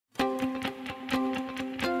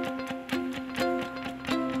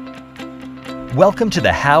Welcome to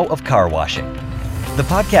the How of Car Washing, the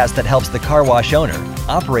podcast that helps the car wash owner,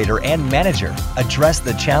 operator, and manager address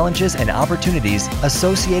the challenges and opportunities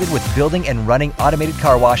associated with building and running automated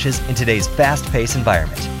car washes in today's fast-paced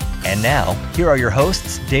environment. And now, here are your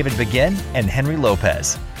hosts, David Begin and Henry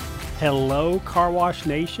Lopez. Hello, Car Wash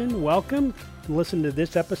Nation. Welcome. Listen to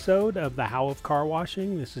this episode of the How of Car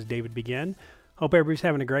Washing. This is David Begin. Hope everybody's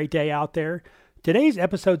having a great day out there. Today's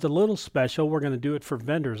episode's a little special. We're going to do it for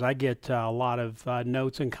vendors. I get a lot of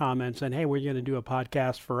notes and comments and, hey, we're going to do a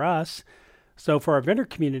podcast for us. So for our vendor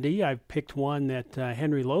community, I've picked one that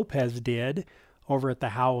Henry Lopez did over at the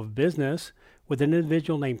How of Business with an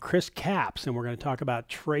individual named Chris Capps. And we're going to talk about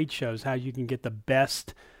trade shows, how you can get the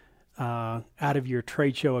best out of your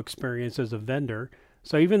trade show experience as a vendor.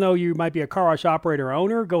 So even though you might be a car wash operator or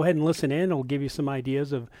owner, go ahead and listen in. It'll give you some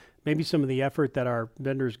ideas of maybe some of the effort that our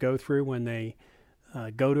vendors go through when they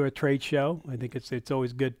go to a trade show. I think it's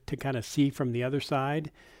always good to kind of see from the other side.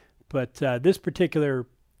 But this particular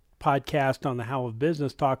podcast on the How of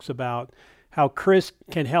Business talks about how Chris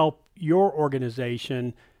can help your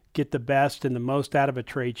organization get the best and the most out of a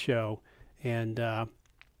trade show. And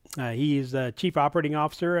he is the Chief Operating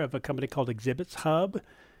Officer of a company called Exhibits Hub.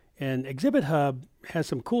 And Exhibit Hub has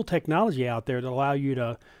some cool technology out there that allow you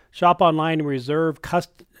to shop online and reserve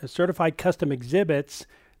certified custom exhibits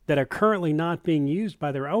that are currently not being used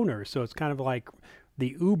by their owners. So it's kind of like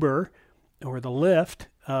the Uber or the Lyft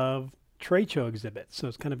of trade show exhibits. So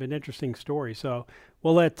it's kind of an interesting story. So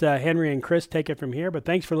we'll let Henry and Chris take it from here. But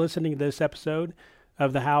thanks for listening to this episode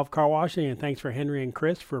of the How of Car Washing. And thanks for Henry and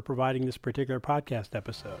Chris for providing this particular podcast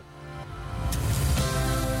episode.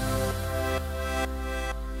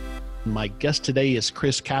 My guest today is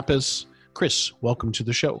Chris Capps. Chris, welcome to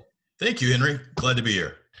the show. Thank you, Henry. Glad to be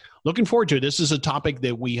here. Looking forward to it. This is a topic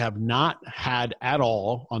that we have not had at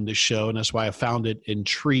all on this show, and that's why I found it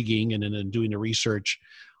intriguing. And then in doing the research,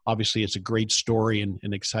 obviously it's a great story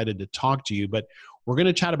and excited to talk to you. But we're going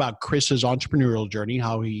to chat about Chris's entrepreneurial journey,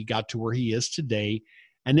 how he got to where he is today.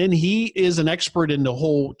 And then he is an expert in the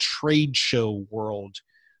whole trade show world.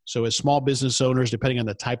 So as small business owners, depending on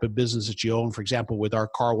the type of business that you own, for example, with our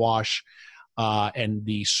car wash and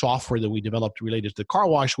the software that we developed related to the car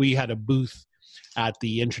wash, we had a booth at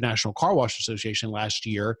the International Car Wash Association last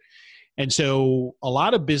year. And so a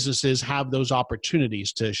lot of businesses have those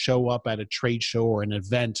opportunities to show up at a trade show or an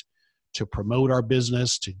event to promote our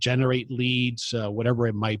business, to generate leads, whatever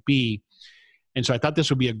it might be. And so I thought this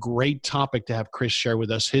would be a great topic to have Chris share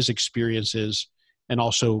with us his experiences and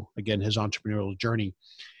also, again, his entrepreneurial journey.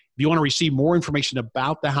 If you want to receive more information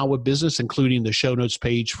about the How of Business, including the show notes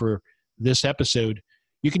page for this episode,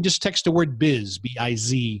 you can just text the word biz,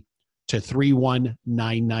 B-I-Z, to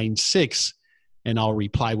 31996, and I'll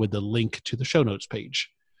reply with the link to the show notes page.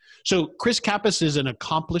 So Chris Capps is an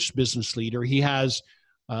accomplished business leader. He is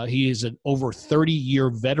an over 30-year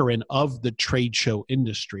veteran of the trade show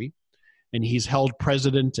industry, and he's held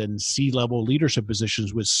president and C-level leadership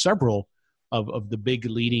positions with several of the big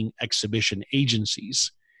leading exhibition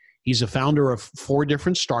agencies. He's a founder of 4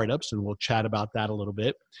 different startups, and we'll chat about that a little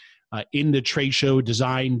bit. In the trade show,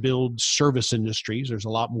 design, build, service industries. There's a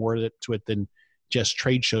lot more to it than just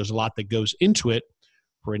trade shows, a lot that goes into it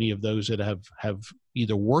for any of those that have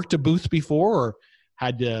either worked a booth before or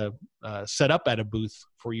had to set up at a booth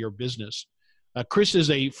for your business. Chris is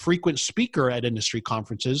a frequent speaker at industry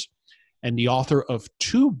conferences and the author of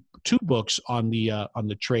two books on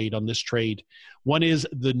this trade. One is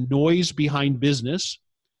The Noise Behind Business,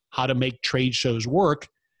 How to Make Trade Shows Work.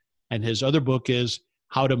 And his other book is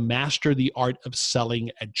How to Master the Art of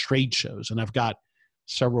Selling at Trade Shows. And I've got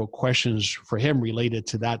several questions for him related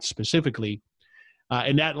to that specifically.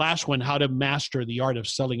 And that last one, How to Master the Art of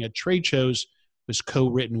Selling at Trade Shows, was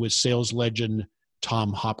co-written with sales legend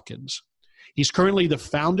Tom Hopkins. He's currently the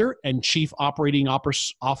founder and chief operating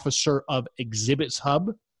officer of Exhibits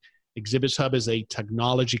Hub. Exhibits Hub is a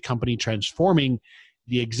technology company transforming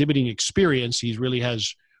the exhibiting experience. He really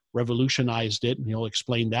has revolutionized it, and he'll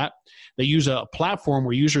explain that. They use a platform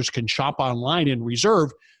where users can shop online and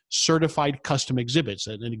reserve certified custom exhibits,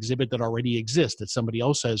 an exhibit that already exists that somebody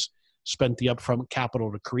else has spent the upfront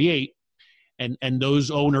capital to create, and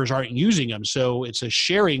those owners aren't using them. So it's a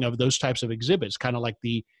sharing of those types of exhibits, kind of like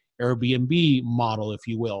the Airbnb model, if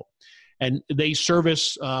you will. And they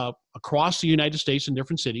service across the United States in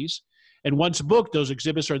different cities. And once booked, those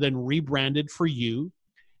exhibits are then rebranded for you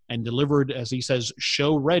and delivered, as he says,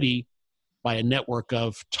 show ready by a network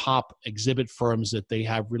of top exhibit firms that they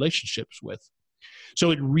have relationships with.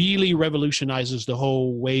 So it really revolutionizes the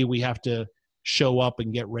whole way we have to show up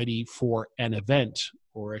and get ready for an event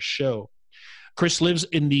or a show. Chris lives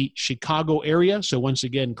in the Chicago area. So once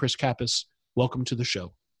again, Chris Capps welcome to the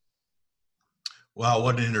show. Wow,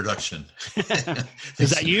 what an introduction.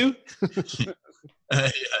 Is that you? Yeah,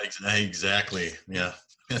 exactly. Yeah,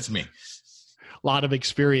 that's me. A lot of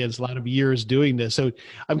experience, a lot of years doing this. So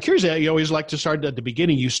I'm curious, you always like to start at the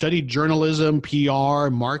beginning. You studied journalism, PR,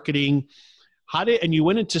 marketing. And you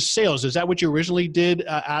went into sales. Is that what you originally did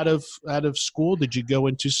out of school? Did you go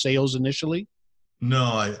into sales initially? No,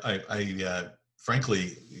 I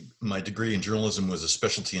frankly, my degree in journalism was a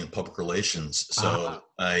specialty in public relations. So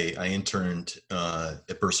I interned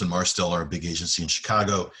at Burson Marsteller, a big agency in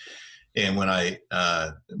Chicago. And when I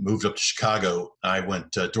moved up to Chicago, I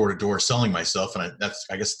went door to door selling myself. And that's,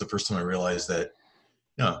 I guess, the first time I realized that,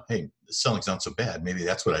 hey, selling's not so bad. Maybe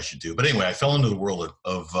that's what I should do. But anyway, I fell into the world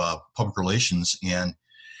of public relations. And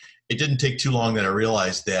it didn't take too long that I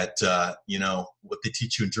realized that, what they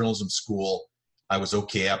teach you in journalism school, I was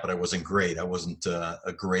okay at, but I wasn't great. I wasn't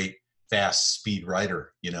a great fast speed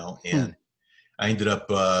writer, and I ended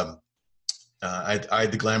up, I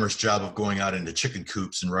had the glamorous job of going out into chicken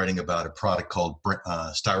coops and writing about a product called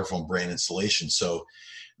styrofoam brain insulation. So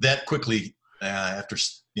that quickly, after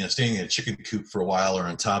staying in a chicken coop for a while or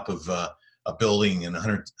on top of a building in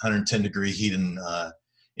 110 degree heat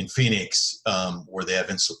in Phoenix, where they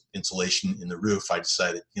have insulation in the roof, I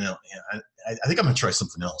decided, I think I'm going to try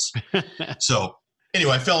something else. So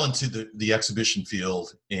anyway, I fell into the exhibition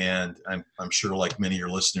field, and I'm sure, like many of your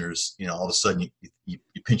listeners, all of a sudden you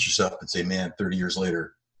pinch yourself and say, man, 30 years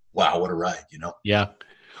later, wow, what a ride, Yeah.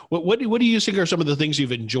 What do you think are some of the things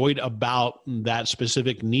you've enjoyed about that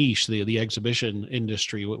specific niche, the exhibition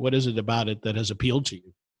industry? What is it about it that has appealed to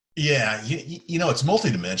you? Yeah, it's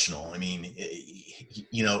multidimensional. I mean,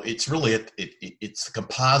 it's really it's the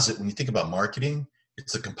composite. When you think about marketing,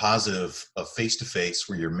 it's a composite of face-to-face,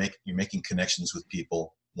 where you're making connections with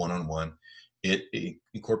people one-on-one. It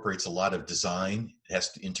incorporates a lot of design. It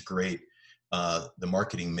has to integrate the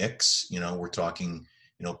marketing mix. We're talking,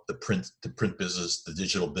 the print business, the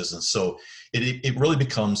digital business. So it really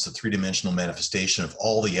becomes the three-dimensional manifestation of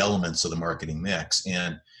all the elements of the marketing mix,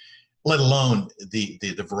 and let alone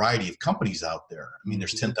the variety of companies out there. I mean,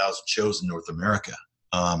 there's 10,000 shows in North America.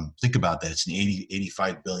 Think about that. It's an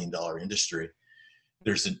 $85 billion industry.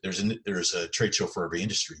 There's a trade show for every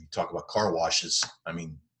industry. You talk about car washes. I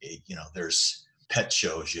mean, there's pet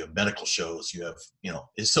shows, you have medical shows, you have,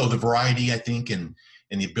 so the variety, I think, and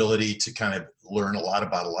the ability to kind of learn a lot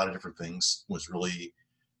about a lot of different things was really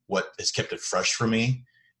what has kept it fresh for me.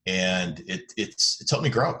 And it's helped me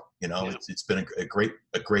grow. It's been a great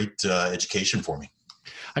education for me.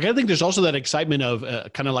 I kind of think there's also that excitement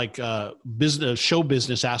of kind of like show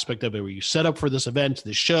business aspect of it, where you set up for this event,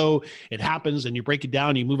 this show, it happens, and you break it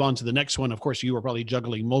down, you move on to the next one. Of course, you were probably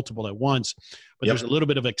juggling multiple at once, but There's a little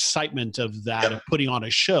bit of excitement of that, of putting on a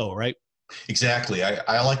show, right? Exactly.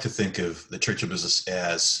 I like to think of the trade show business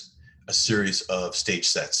as a series of stage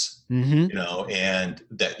sets, and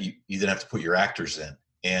that you then have to put your actors in.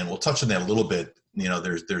 And we'll touch on that a little bit.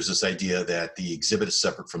 There's this idea that the exhibit is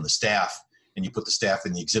separate from the staff, and you put the staff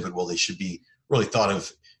in the exhibit. Well, they should be really thought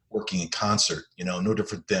of working in concert, no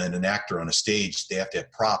different than an actor on a stage. They have to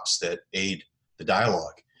have props that aid the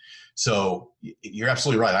dialogue. So you're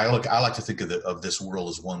absolutely right. I like to think of this world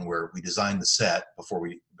as one where we design the set before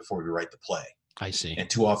we write the play. I see. And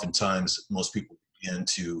too often times, most people begin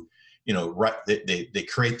to, they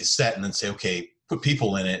create the set and then say, okay, put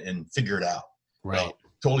people in it and figure it out. Right. Well,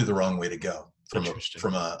 totally the wrong way to go from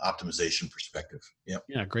a optimization perspective.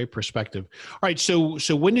 Yeah. Great perspective. All right. So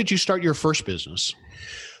when did you start your first business?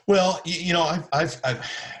 Well,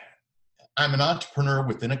 I'm an entrepreneur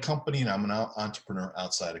within a company, and I'm an entrepreneur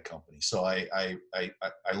outside a company. So I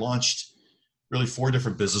launched really 4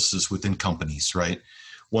 different businesses within companies, right?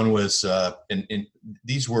 One was, and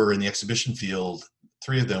these were in the exhibition field.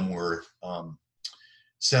 3 of them were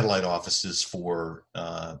satellite offices for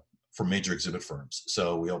major exhibit firms.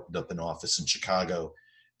 So we opened up an office in Chicago,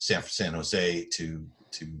 San Jose to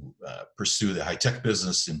pursue the high tech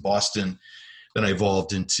business in Boston. Then I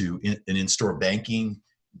evolved into an in-store banking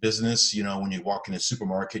business. When you walk in a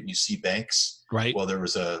supermarket and you see banks, right? Well, there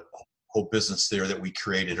was a whole business there that we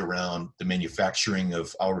created around the manufacturing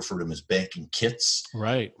of, I'll refer to them as banking kits,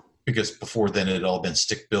 right? Because before then it had all been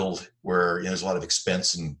stick build, where there's a lot of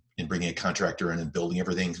expense in bringing a contractor in and building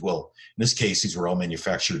everything. Well, in this case, these were all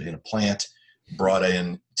manufactured in a plant, brought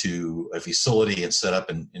in to a facility and set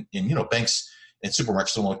up. And banks and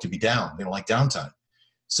supermarkets don't like to be down. They don't like downtime.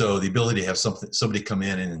 So the ability to have somebody come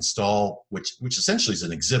in and install, which essentially is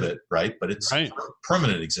an exhibit, right? But it's a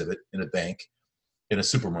permanent exhibit in a bank, in a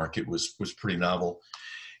supermarket, was pretty novel.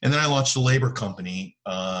 And then I launched a labor company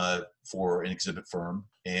for an exhibit firm,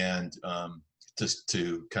 and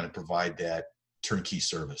to kind of provide that turnkey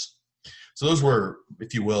service. So those were,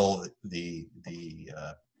 if you will, the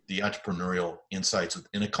entrepreneurial insights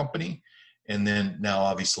within a company. And then now,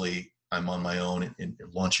 obviously, I'm on my own and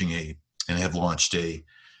have launched a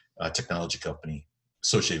technology company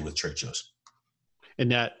associated with trade shows.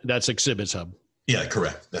 And that's Exhibits Hub. Yeah,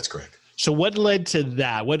 correct. That's correct. So what led to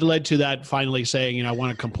that? What led to that finally saying, I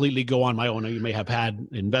want to completely go on my own? You may have had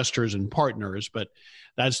investors and partners, but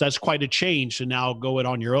that's quite a change to now go it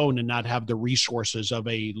on your own and not have the resources of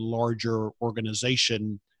a larger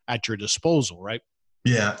organization at your disposal, right?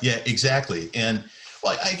 Yeah, exactly. And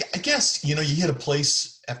well, I guess, you hit a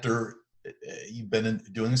place after you've been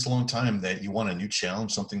doing this a long time that you want a new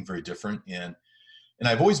challenge, something very different. And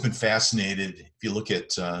I've always been fascinated, if you look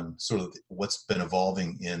at sort of what's been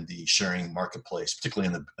evolving in the sharing marketplace,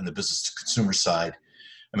 particularly in the business to consumer side.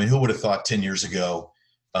 I mean, who would have thought 10 years ago,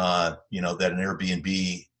 that an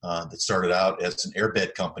Airbnb that started out as an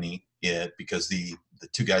airbed company, because the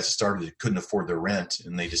two guys that started it couldn't afford their rent,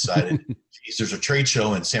 and they decided, geez, there's a trade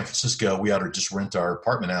show in San Francisco, we ought to just rent our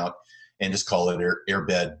apartment out and just call it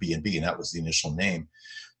Airbed B&B, and that was the initial name.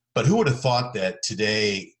 But who would have thought that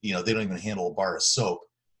today, they don't even handle a bar of soap,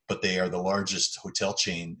 but they are the largest hotel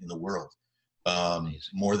chain in the world,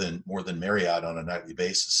 more than Marriott on a nightly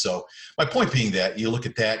basis. So my point being that you look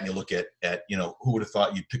at that and you look at who would have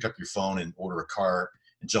thought you'd pick up your phone and order a car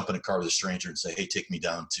and jump in a car with a stranger and say, hey, take me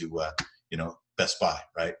down to Best Buy,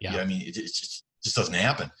 right? Yeah. I mean, it just doesn't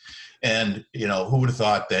happen. And who would have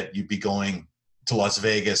thought that you'd be going to Las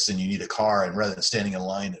Vegas and you need a car, and rather than standing in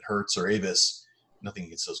line at Hertz or Avis, nothing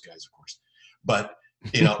against those guys, of course, but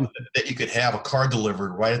that you could have a car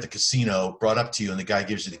delivered right at the casino, brought up to you, and the guy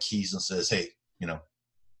gives you the keys and says, hey,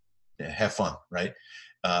 have fun, right?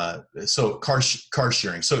 So car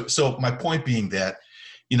sharing. So my point being that,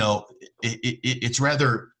 it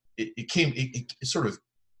sort of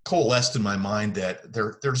coalesced in my mind that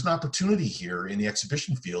there's an opportunity here in the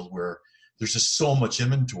exhibition field where there's just so much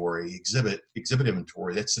inventory, exhibit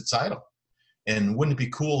inventory that sits idle. And wouldn't it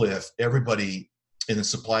be cool if everybody in the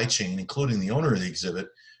supply chain, including the owner of the exhibit,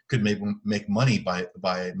 could make money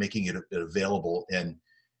by making it available, and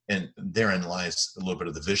therein lies a little bit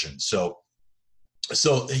of the vision. So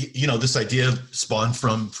this idea spawned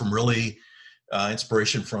from really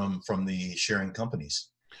inspiration from the sharing companies.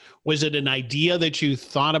 Was it an idea that you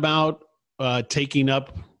thought about taking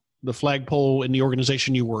up the flagpole in the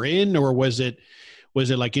organization you were in, or was it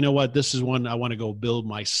like, this is one I want to go build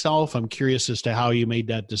myself? I'm curious as to how you made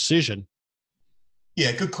that decision.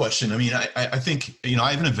 Yeah, good question. I mean, I think,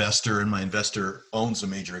 I have an investor, and my investor owns a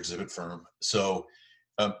major exhibit firm. So,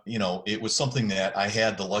 it was something that I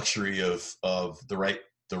had the luxury of the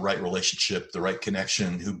right relationship, the right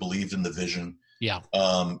connection, who believed in the vision. Yeah.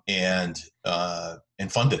 And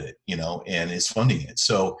funded it, and is funding it.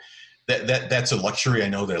 So that's a luxury I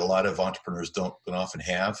know that a lot of entrepreneurs don't often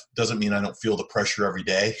have. Doesn't mean I don't feel the pressure every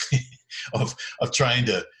day of trying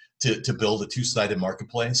to build a two-sided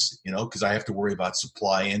marketplace, because I have to worry about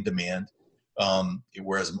supply and demand.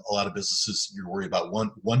 Whereas a lot of businesses, you're worried about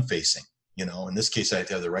one facing, in this case, I have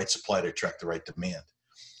to have the right supply to attract the right demand.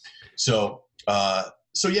 So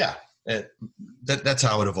yeah, that's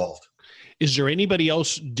how it evolved. Is there anybody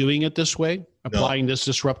else doing it this way, applying this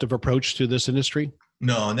disruptive approach to this industry?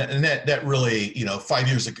 No, and that really, 5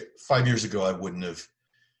 years ago, I wouldn't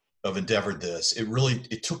have endeavored this.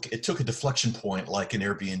 It took a deflection point like an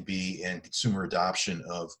Airbnb and consumer adoption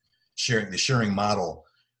of the sharing model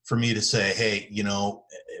for me to say, hey,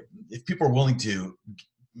 if people are willing to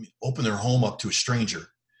open their home up to a stranger,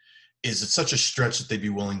 is it such a stretch that they'd be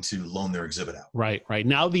willing to loan their exhibit out? Right.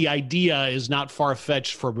 Now the idea is not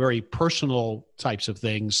far-fetched for very personal types of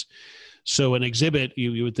things. So an exhibit,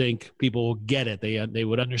 you would think people get it. They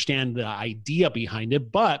would understand the idea behind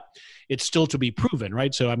it, but it's still to be proven,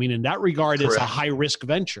 right? So, I mean, in that regard, Correct. It's a high-risk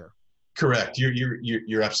venture. Correct.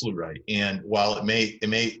 You're absolutely right. And while it may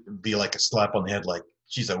be like a slap on the head, like,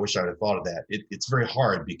 geez, I wish I would have thought of that. It's very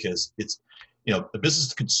hard because it's, the business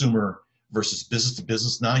to consumer versus business to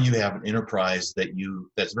business. Now you have an enterprise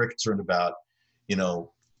that's very concerned about,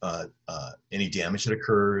 any damage that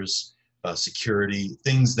occurs, security,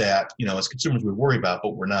 things that, as consumers we worry about,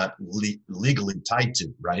 but we're not legally tied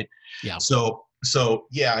to, right? Yeah. So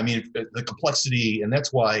yeah, I mean, the complexity, and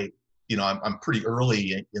that's why, I'm pretty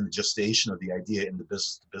early in the gestation of the idea in the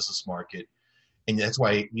business to business market. And that's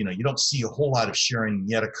why, you don't see a whole lot of sharing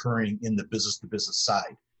yet occurring in the business to business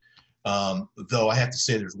side. Though I have to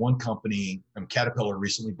say there's one company, Caterpillar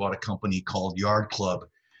recently bought a company called Yard Club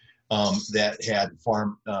that had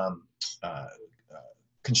farm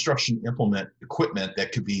construction implement equipment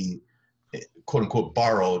that could be quote unquote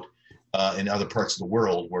borrowed in other parts of the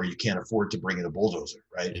world where you can't afford to bring in a bulldozer,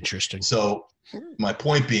 right? Interesting. So my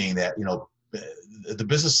point being that, the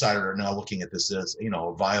business side are now looking at this as,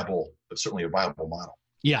 certainly a viable model.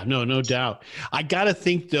 Yeah, no doubt. I got to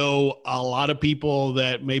think, though, a lot of people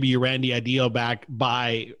that maybe you ran the idea back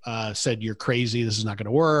by said, you're crazy, this is not going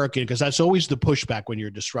to work. Because that's always the pushback when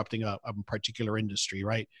you're disrupting a particular industry,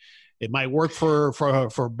 right? It might work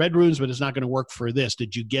for bedrooms, but it's not going to work for this.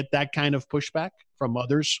 Did you get that kind of pushback from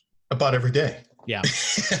others? About every day. Yeah.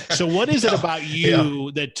 So what is it about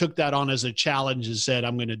you that took that on as a challenge and said,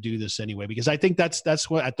 I'm going to do this anyway? Because I think that's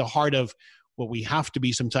what at the heart of what we have to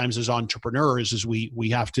be sometimes as entrepreneurs is we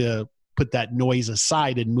have to put that noise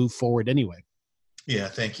aside and move forward anyway. Yeah.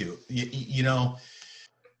 Thank you.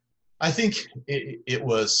 I think it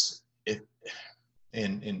was,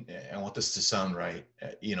 and I want this to sound right.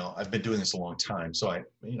 I've been doing this a long time, so I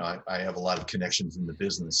have a lot of connections in the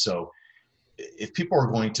business. So if people are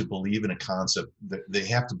going to believe in a concept, they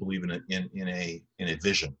have to believe in a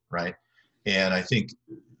vision, right? And I think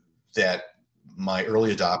that my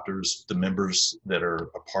early adopters, the members that are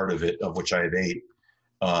a part of it, of which I have 8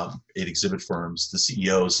 exhibit firms, the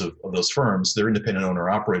CEOs of those firms, they're independent owner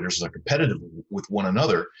operators, are competitive with one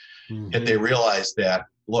another. Mm-hmm. Yet they realize that,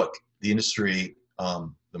 look, the industry, the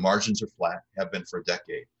margins are flat, have been for a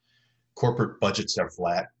decade. Corporate budgets are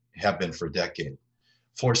flat, have been for a decade.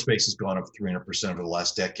 Floor space has gone up 300% over the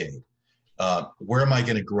last decade. Where am I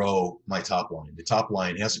going to grow my top line? The top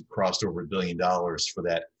line hasn't crossed over $1 billion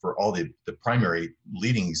for all the primary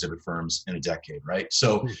leading exhibit firms in a decade, right?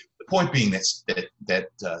 So the point being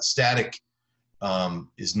that static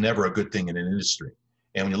is never a good thing in an industry.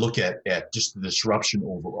 And when you look at just the disruption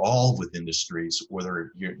overall with industries,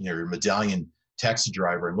 whether you're a medallion taxi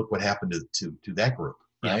driver, and look what happened to that group,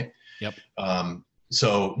 right? Yep.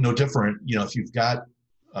 So no different, if you've got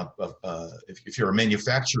if you're a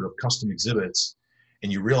manufacturer of custom exhibits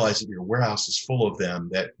and you realize that your warehouse is full of them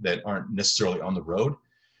that aren't necessarily on the road,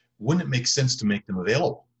 wouldn't it make sense to make them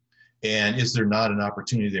available? And is there not an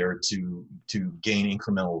opportunity there to gain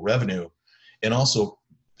incremental revenue and also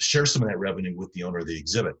share some of that revenue with the owner of the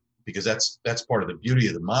exhibit? Because that's part of the beauty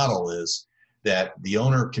of the model, is that the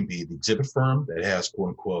owner can be the exhibit firm that has quote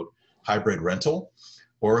unquote hybrid rental,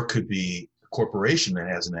 or it could be corporation that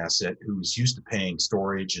has an asset who's used to paying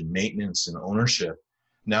storage and maintenance and ownership,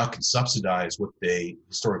 now can subsidize what they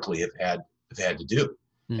historically have had to do.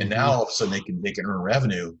 Mm-hmm. And now all of a sudden they can earn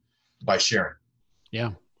revenue by sharing.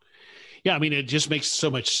 Yeah. Yeah. I mean, it just makes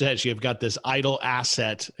so much sense. You've got this idle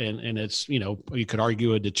asset and it's, you could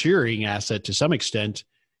argue a deteriorating asset to some extent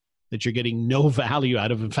that you're getting no value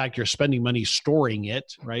out of. In fact, you're spending money storing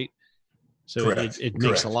it, right? So it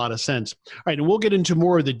makes a lot of sense. All right. And we'll get into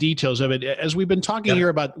more of the details of it. As we've been talking here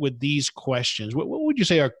about with these questions, what would you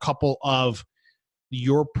say are a couple of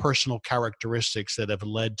your personal characteristics that have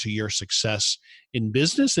led to your success in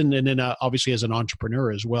business and then obviously as an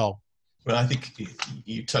entrepreneur as well? Well, I think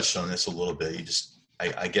you touched on this a little bit.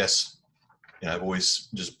 I guess, I've always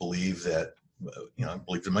just believed that, I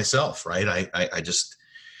believed in myself, right? I just,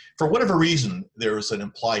 for whatever reason, there was an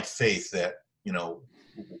implied faith that,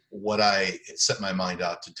 what I set my mind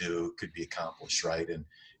out to do could be accomplished, right? And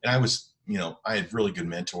I was, I had really good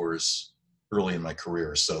mentors early in my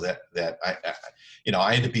career, so that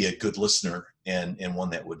I had to be a good listener and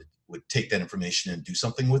one that would take that information and do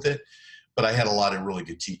something with it. But I had a lot of really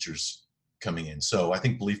good teachers coming in. So I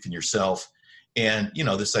think belief in yourself, and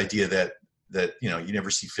this idea that you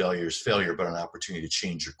never see failure as failure, but an opportunity to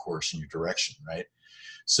change your course and your direction, right?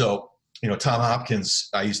 So Tom Hopkins,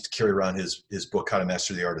 I used to carry around his book, How to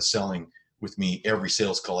Master the Art of Selling, with me every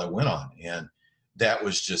sales call I went on. And that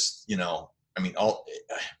was just,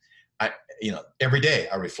 every day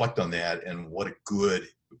I reflect on that and what a good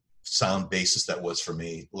sound basis that was for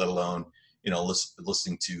me, let alone,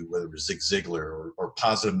 listening to whether it was Zig Ziglar or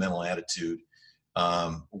positive mental attitude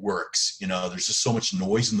works. There's just so much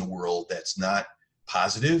noise in the world that's not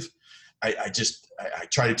positive. I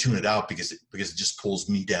try to tune it out because it just pulls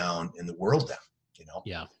me down and the world down,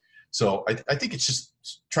 Yeah. So I think it's just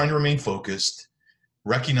trying to remain focused,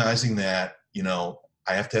 recognizing that,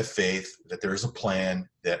 I have to have faith that there is a plan,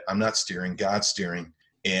 that I'm not steering, God's steering,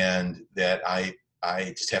 and that I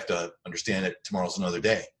just have to understand that tomorrow's another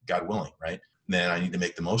day, God willing, right? And then I need to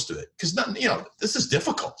make the most of it. Because, this is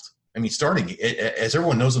difficult. I mean, starting, as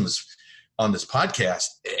everyone knows on this podcast,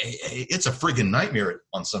 it's a friggin' nightmare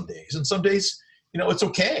on some days. And some days, it's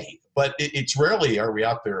okay. But it's rarely are we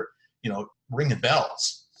out there, ringing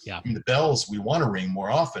bells. Yeah. I mean, the bells we want to ring more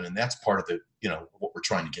often. And that's part of the, what we're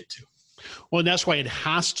trying to get to. Well, and that's why it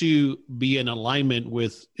has to be in alignment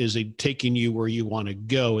with, is it taking you where you want to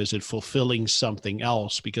go? Is it fulfilling something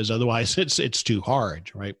else? Because otherwise it's too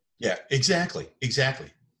hard, right? Yeah, exactly.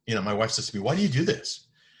 My wife says to me, why do you do this?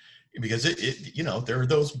 Because there are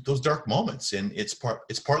those dark moments, and it's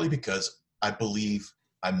partly because I believe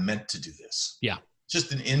I'm meant to do this. Yeah.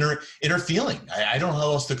 Just an inner feeling. I don't know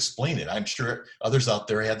how else to explain it. I'm sure others out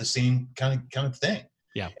there had the same kind of thing.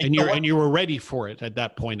 Yeah. And you were ready for it at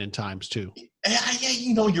that point in times too. Yeah,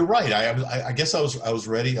 you're right. I guess I was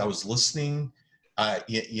ready. I was listening.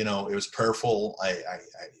 It was prayerful. I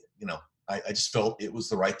just felt it was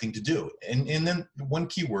the right thing to do. And then one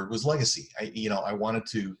key word was legacy. I wanted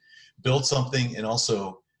to build something and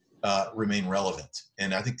also remain relevant.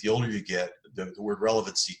 And I think the older you get, the word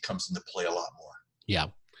relevancy comes into play a lot more. Yeah.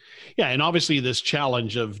 Yeah. And obviously this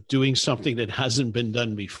challenge of doing something that hasn't been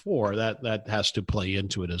done before, that has to play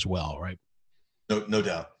into it as well, right? No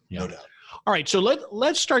doubt. Yeah. No doubt. All right. So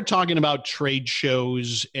let's start talking about trade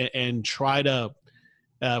shows and try to,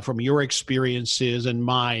 from your experiences and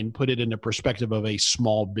mine, put it in the perspective of a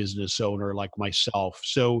small business owner like myself.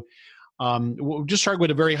 So we'll just start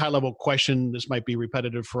with a very high level question. This might be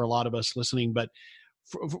repetitive for a lot of us listening, but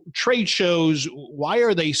for trade shows, why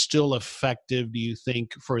are they still effective, do you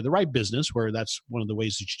think, for the right business, where that's one of the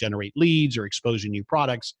ways that you generate leads or exposing new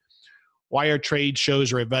products? Why are trade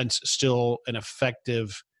shows or events still an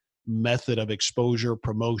effective method of exposure,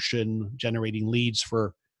 promotion, generating leads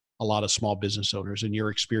for a lot of small business owners? In your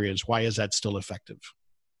experience, why is that still effective?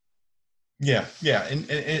 Yeah. And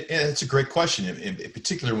it's a great question, in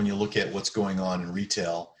particular when you look at what's going on in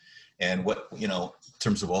retail and what, in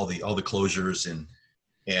terms of all the closures and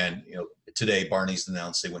today Barney's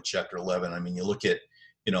announced they went Chapter 11. I mean, you look at,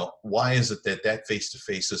 why is it that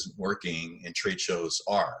face-to-face isn't working and trade shows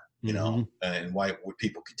are, and why would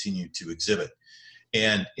people continue to exhibit?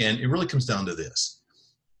 And it really comes down to this.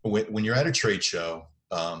 When you're at a trade show,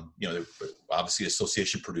 obviously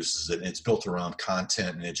association produces it, and it's built around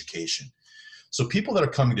content and education. So people that are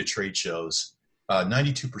coming to trade shows,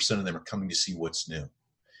 92% of them are coming to see what's new.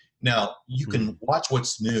 Now, you can watch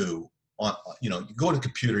what's new on, you go to the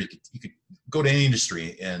computer, you could go to any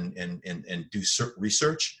industry and do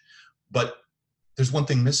research, but there's one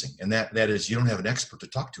thing missing, and that is you don't have an expert to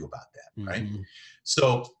talk to about that, right?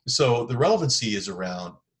 So the relevancy is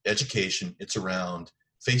around education. It's around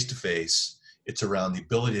face-to-face. It's around the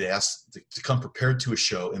ability to come prepared to a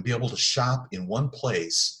show and be able to shop in one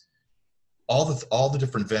place all the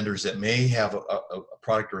different vendors that may have a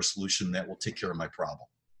product or a solution that will take care of my problem,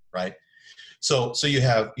 right? So you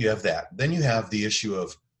have that. Then you have the issue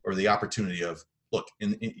of, or the opportunity of, look,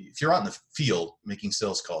 if you're out in the field making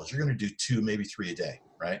sales calls, you're going to do 2, maybe 3 a day,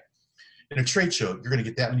 right? In a trade show, you're going to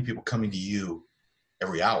get that many people coming to you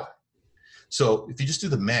every hour. So if you just do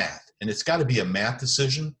the math, and it's got to be a math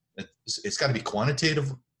decision, it's got to be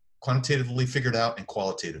quantitatively figured out and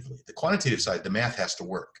qualitatively. The quantitative side, the math has to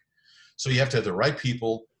work. So you have to have the right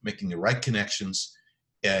people making the right connections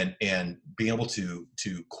and being able to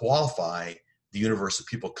qualify the universe of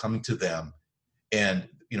people coming to them. And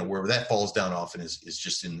where that falls down often is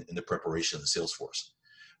just in the preparation of the sales force.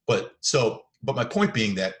 But my point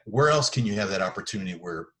being that where else can you have that opportunity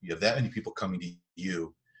where you have that many people coming to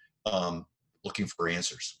you looking for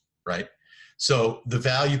answers, right? So the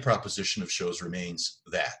value proposition of shows remains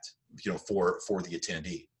that, for the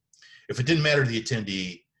attendee. If it didn't matter to the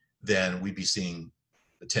attendee, then we'd be seeing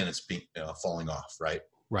attendance being falling off, right?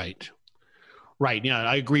 Right. Yeah,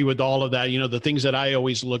 I agree with all of that. The things that I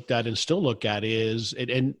always looked at and still look at is,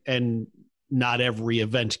 and not every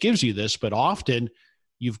event gives you this, but often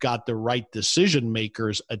you've got the right decision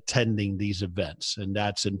makers attending these events, and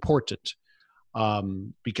that's important.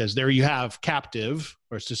 Because there you have captive,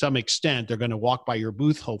 or to some extent, they're going to walk by your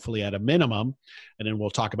booth, hopefully at a minimum. And then we'll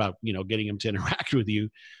talk about, getting them to interact with you.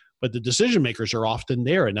 But the decision makers are often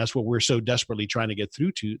there. And that's what we're so desperately trying to get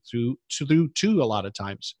through to a lot of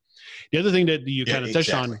times. The other thing that you kind of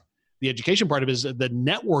touched on, the education part of it, is the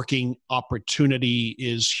networking opportunity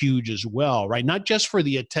is huge as well, right? Not just for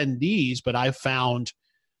the attendees, but I've found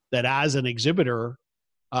that as an exhibitor,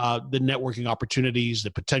 the networking opportunities,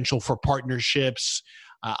 the potential for partnerships,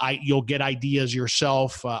 you'll get ideas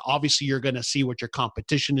yourself. Obviously, you're going to see what your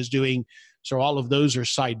competition is doing. So all of those are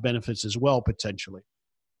side benefits as well, potentially.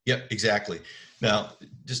 Yep, exactly. Now,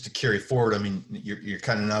 just to carry forward, I mean, you're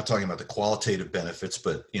kind of now talking about the qualitative benefits,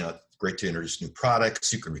 but, great to introduce new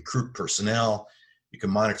products. You can recruit personnel. You can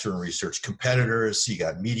monitor and research competitors. You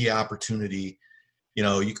got media opportunity.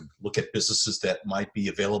 You can look at businesses that might be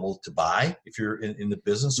available to buy if you're in the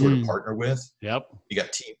business or to partner with. Yep. You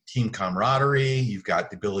got team camaraderie. You've got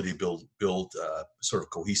the ability to build sort of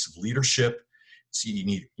cohesive leadership. So you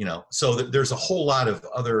need, so there's a whole lot of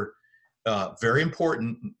other very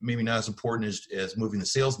important, maybe not as important as moving the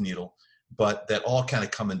sales needle, but that all kind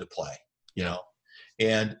of come into play,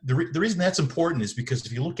 And the reason that's important is because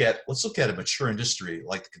if you let's look at a mature industry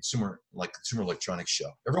like the consumer electronics show.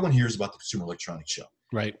 Everyone hears about the Consumer Electronics Show.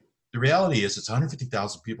 Right. The reality is it's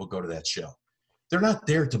 150,000 people go to that show. They're not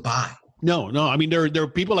there to buy. No. I mean, there are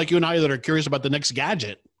people like you and I that are curious about the next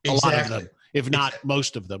gadget. Exactly. A lot of them, if not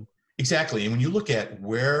most of them. Exactly. And when you look at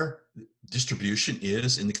where distribution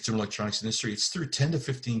is in the consumer electronics industry, it's through 10 to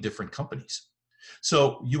 15 different companies.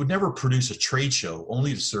 So you would never produce a trade show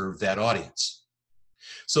only to serve that audience.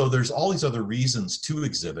 So there's all these other reasons to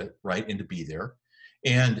exhibit, right, and to be there.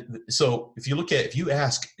 And so if you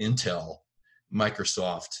ask Intel,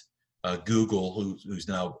 Microsoft, Google, who's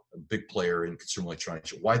now a big player in consumer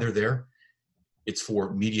electronics, why they're there, it's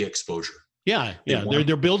for media exposure. Yeah.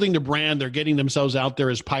 They're building the brand. They're getting themselves out there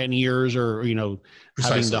as pioneers, or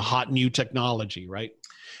having the hot new technology, right?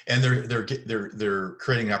 And they're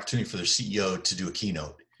creating an opportunity for their CEO to do a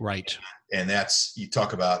keynote, right? And that's, you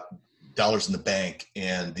talk about dollars in the bank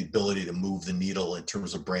and the ability to move the needle in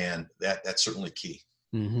terms of brand. That's certainly key.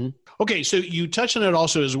 Mm-hmm. Okay, so you touched on it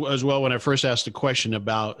also as well when I first asked the question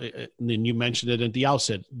about, and then you mentioned it at the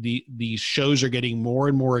outset. These shows are getting more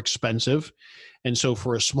and more expensive, and so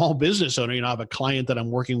for a small business owner, I have a client that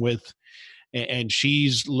I'm working with, and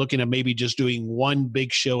she's looking at maybe just doing one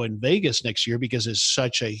big show in Vegas next year because it's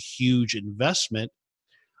such a huge investment.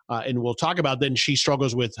 And we'll talk about, then she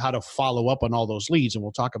struggles with how to follow up on all those leads, and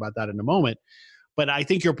we'll talk about that in a moment. But I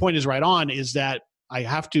think your point is right on, is that I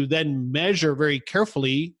have to then measure very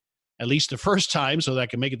carefully, at least the first time, so that I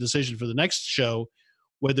can make a decision for the next show,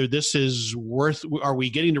 whether this is are we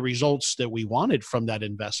getting the results that we wanted from that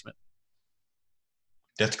investment?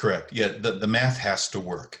 That's correct. Yeah, the math has to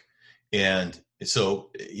work. And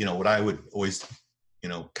so, what I would always,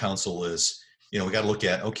 counsel is, we got to look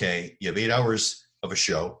at, okay, you have 8 hours of a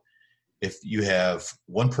show. If you have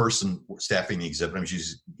one person staffing the exhibit, I'm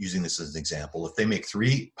using this as an example. If they make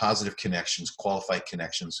 3 positive connections, qualified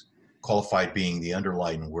being the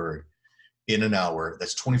underlying word, in an hour,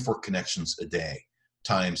 that's 24 connections a day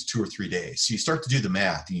times 2 or 3 days. So you start to do the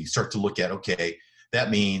math and you start to look at, okay,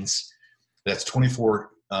 that means that's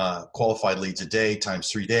 24 qualified leads a day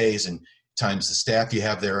times 3 days and times the staff you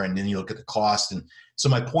have there. And then you look at the cost. And so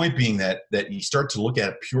my point being that you start to look at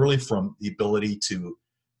it purely from the ability to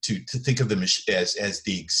think of them as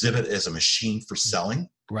the exhibit as a machine for selling.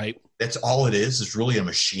 Right. That's all it is really a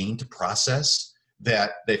machine to process.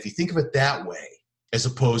 That if you think of it that way, as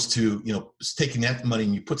opposed to, taking that money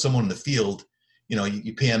and you put someone in the field,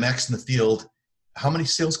 you pay them X in the field. How many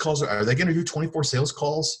sales calls are they going to do? 24 sales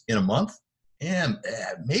calls in a month? And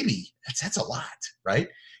maybe that's a lot, right?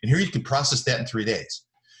 And here you can process that in 3 days.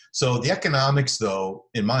 So the economics, though,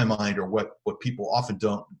 in my mind, are what people often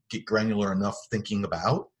don't get granular enough thinking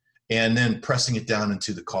about, and then pressing it down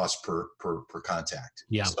into the cost per contact.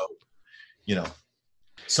 Yeah. So,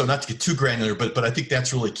 so not to get too granular, but I think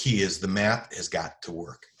that's really key, is the math has got to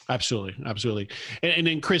work. Absolutely. And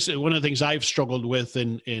then, Chris, one of the things I've struggled with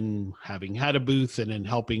in having had a booth and in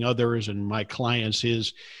helping others and my clients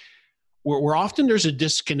is where often there's a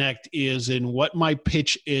disconnect is in what my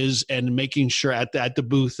pitch is, and making sure at the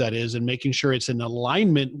booth that is, and making sure it's in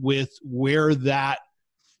alignment with where that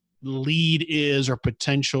lead is or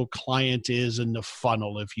potential client is in the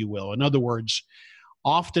funnel, if you will. In other words,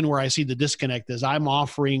 often where I see the disconnect is I'm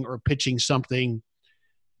offering or pitching something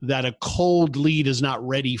that a cold lead is not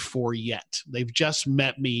ready for yet. They've just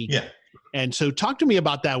met me. Yeah. And so talk to me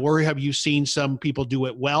about that. Where have you seen some people do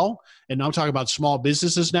it well? And I'm talking about small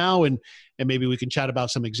businesses now, and maybe we can chat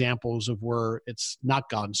about some examples of where it's not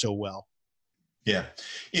gone so well. Yeah.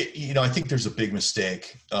 I think there's a big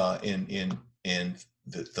mistake in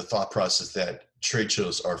the thought process that trade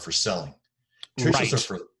shows are for selling.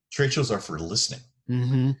 Trade shows are for listening,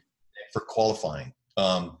 mm-hmm. for qualifying.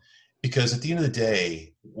 Because at the end of the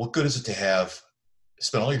day, what good is it to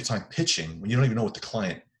spend all your time pitching when you don't even know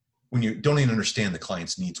when you don't even understand the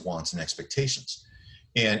client's needs, wants, and expectations?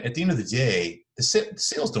 And at the end of the day, the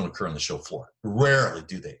sales don't occur on the show floor. Rarely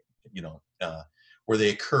do they. Where they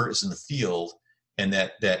occur is in the field, and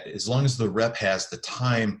that as long as the rep has the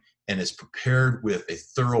time and is prepared with a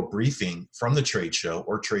thorough briefing from the trade show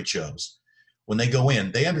or trade shows, when they go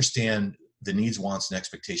in, they understand the needs, wants, and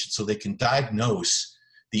expectations, so they can diagnose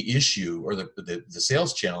the issue or the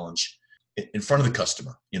sales challenge in front of the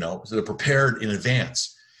customer. So they're prepared in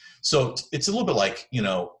advance. So it's a little bit like, and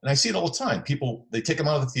I see it all the time. People, they take them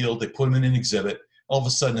out of the field, they put them in an exhibit. All of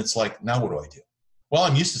a sudden it's like, now what do I do? Well,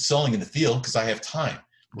 I'm used to selling in the field because I have time.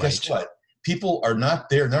 Right. Guess what? People are not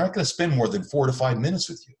there. They're not going to spend more than 4 to 5 minutes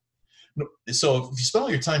with you. So if you spend all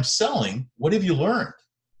your time selling, what have you learned?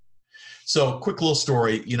 So quick little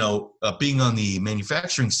story, being on the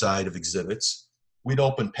manufacturing side of exhibits, we'd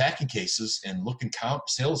open packing cases and look and count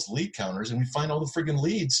sales lead counters, and we'd find all the friggin'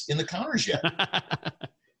 leads in the counters yet.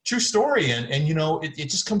 True story. And it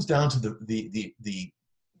just comes down to the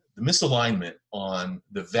misalignment on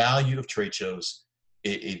the value of trade shows.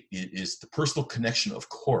 It is the personal connection, of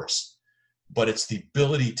course, but it's the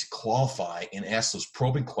ability to qualify and ask those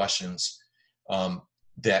probing questions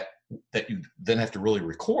that you then have to really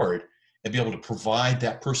record and be able to provide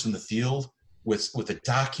that person in the field with a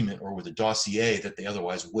document or with a dossier that they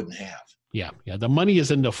otherwise wouldn't have. Yeah. The money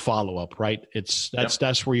is in the follow-up, right?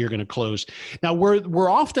 That's where you're going to close. Now, we're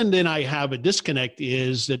often then I have a disconnect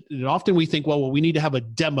is that often we think, well, we need to have a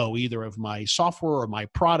demo either of my software or my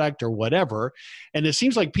product or whatever. And it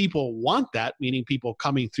seems like people want that, meaning people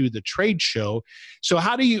coming through the trade show. So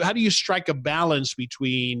how do you strike a balance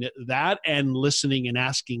between that and listening and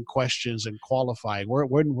asking questions and qualifying?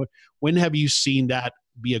 When have you seen that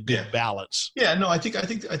be a good balance? Yeah, no, I think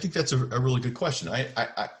that's a really good question.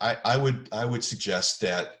 I would suggest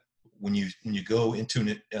that when you go into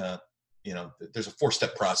it, there's a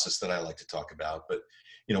 4-step process that I like to talk about. But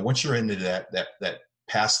once you're into that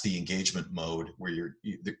past the engagement mode where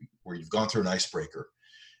you've gone through an icebreaker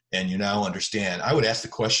and you now understand, I would ask the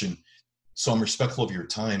question. So I'm respectful of your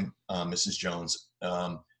time, Mrs. Jones.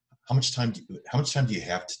 How much time do you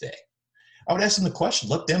have today? I would ask them the question.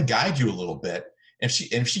 Let them guide you a little bit. If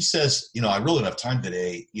she says, I really don't have time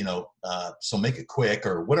today, so make it quick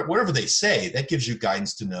or whatever they say, that gives you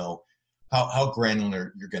guidance to know how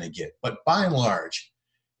granular you're going to get. But by and large,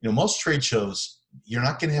 most trade shows, you're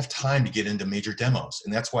not going to have time to get into major demos.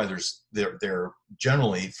 And that's why they're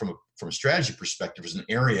generally from a strategy perspective is an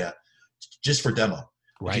area just for demo.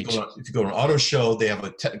 Right. If you go to an auto show, they have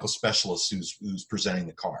a technical specialist who's presenting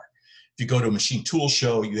the car. If you go to a machine tool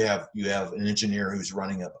show, you have an engineer who's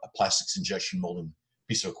running a plastics injection molding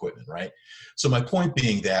piece of equipment, right? So my point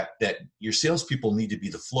being that your salespeople need to be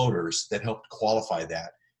the floaters that help qualify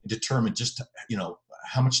that and determine just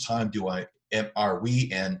how much time are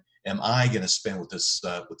we and am I going to spend with this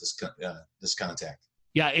contact?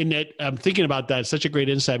 Yeah, and I'm thinking about that. It's such a great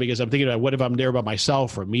insight because I'm thinking about what if I'm there by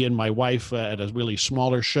myself or me and my wife at a really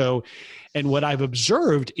smaller show. And what I've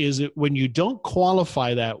observed is that when you don't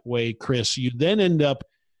qualify that way, Chris, you then end up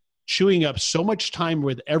chewing up so much time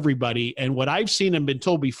with everybody. And what I've seen and been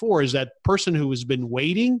told before is that person who has been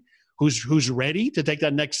waiting, who's ready to take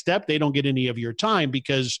that next step, they don't get any of your time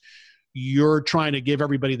because you're trying to give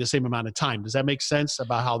everybody the same amount of time. Does that make sense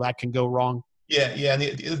about how that can go wrong? Yeah. And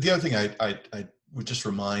the other thing I would just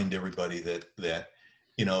remind everybody that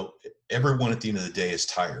everyone at the end of the day is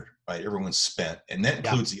tired, right? Everyone's spent, and that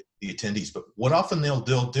includes the attendees. But what often they'll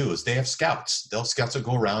do is they have scouts. Scouts will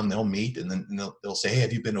go around, they'll meet, and then they'll say, "Hey,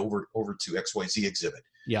 have you been over to XYZ exhibit?"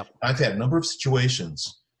 Yeah, I've had a number of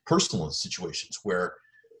situations, personal situations, where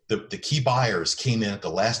the key buyers came in at the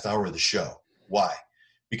last hour of the show. Why?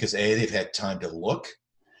 Because they've had time to look,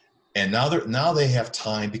 and now they have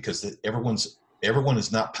time because everyone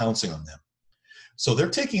is not pouncing on them. So they're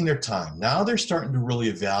taking their time. Now they're starting to really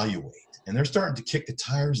evaluate, and they're starting to kick the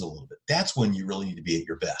tires a little bit. That's when you really need to be at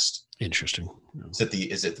your best. Interesting.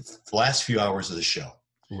 Is it the last few hours of the show?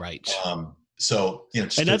 Right. So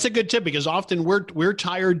and that's a good tip because often we're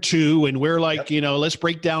tired too, and we're like, let's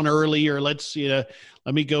break down early, or let's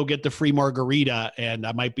let me go get the free margarita, and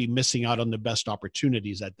I might be missing out on the best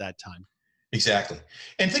opportunities at that time. Exactly.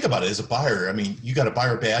 And think about it as a buyer. I mean, you got a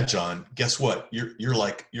buyer badge on. Guess what? You're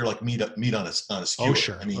like meat on a skewer. Oh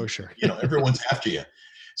sure. I mean, oh sure. Everyone's after you.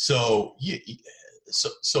 So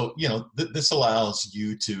this allows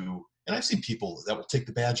you to. And I've seen people that will take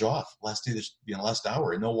the badge off last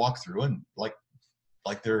hour, and they'll walk through and like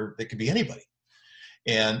they could be anybody.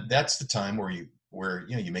 And that's the time where you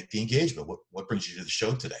make the engagement. What brings you to the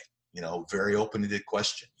show today? Very open-ended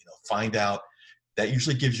question. Find out. That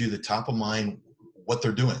usually gives you the top of mind what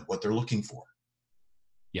they're doing, what they're looking for.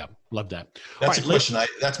 Yeah, love that. That's a question.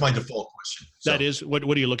 That's my default question. So, that is what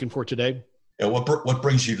are you looking for today? Yeah, what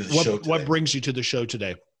brings you to the show today? What brings you to the show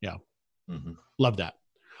today? Yeah, mm-hmm. Love that.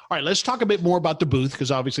 All right, let's talk a bit more about the booth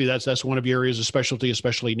because obviously that's one of your areas of specialty,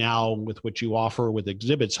 especially now with what you offer with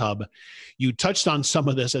Exhibits Hub. You touched on some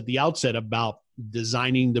of this at the outset about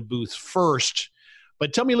designing the booth first.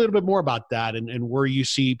 But tell me a little bit more about that and where you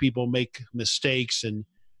see people make mistakes and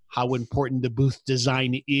how important the booth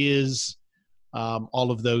design is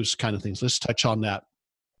all of those kind of things. Let's touch on that.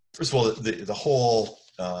 First of all, the whole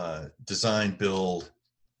design build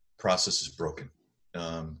process is broken.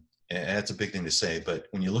 And that's a big thing to say. But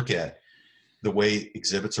when you look at the way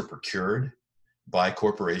exhibits are procured by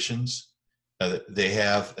corporations, they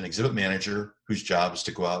have an exhibit manager whose job is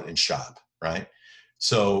to go out and shop, right?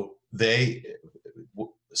 So they'll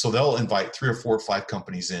invite 3 or 4 or 5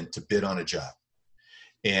 companies in to bid on a job.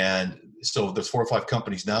 And so those 4 or 5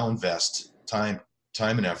 companies now invest time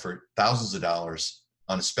and effort, thousands of dollars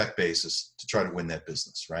on a spec basis to try to win that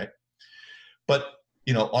business, right? But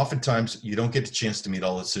oftentimes you don't get the chance to meet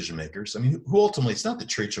all the decision makers. I mean, who ultimately, it's not the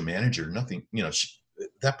trade show manager, nothing,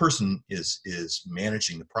 that person is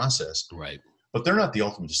managing the process. Right. But they're not the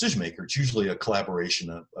ultimate decision maker. It's usually a collaboration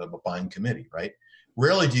of a buying committee, right?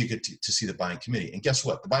 Rarely do you get to see the buying committee. And guess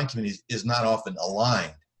what? The buying committee is not often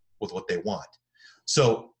aligned with what they want.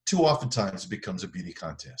 So too oftentimes it becomes a beauty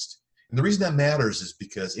contest. And the reason that matters is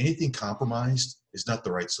because anything compromised is not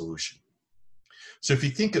the right solution. So if you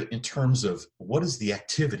think in terms of what is the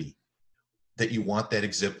activity that you want that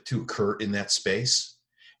exhibit to occur in that space,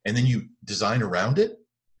 and then you design around it,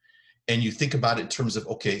 and you think about it in terms of,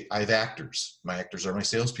 okay, I have actors. My actors are my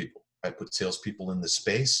salespeople. I put salespeople in this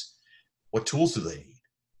space. What tools do they need?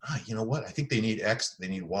 You know what? I think they need X, they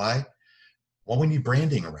need Y. Well, we need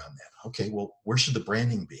branding around that. Okay, well, where should the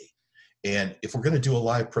branding be? And if we're going to do a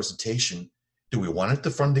live presentation, do we want it at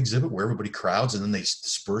the front of the exhibit where everybody crowds and then they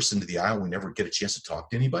disperse into the aisle and we never get a chance to talk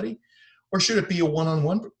to anybody? Or should it be a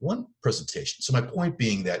one-on-one presentation? So my point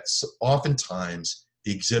being that oftentimes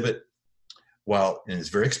the exhibit, and it's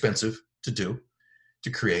very expensive to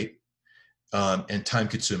create, and time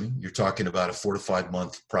consuming. You're talking about a 4 to 5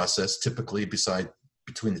 month process, typically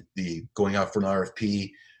between the going out for an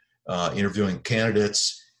RFP, interviewing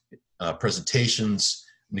candidates, presentations,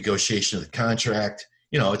 negotiation of the contract.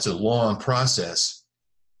 It's a long process.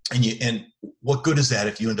 And what good is that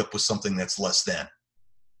if you end up with something that's less than?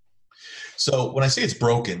 So when I say it's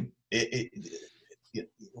broken,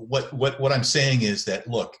 what I'm saying is that,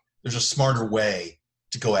 look, there's a smarter way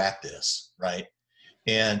to go at this, right?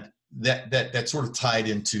 And that sort of tied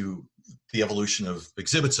into the evolution of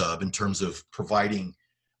Exhibits Hub in terms of providing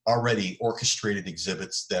already orchestrated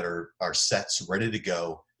exhibits that are sets ready to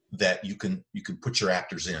go that you can put your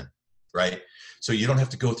actors in, right? So you don't have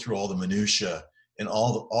to go through all the minutia and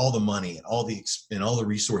all the money and all the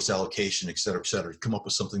resource allocation, et cetera, to come up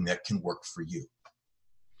with something that can work for you.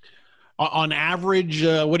 On average,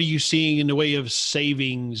 what are you seeing in the way of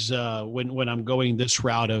savings when I'm going this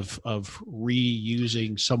route of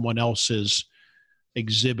reusing someone else's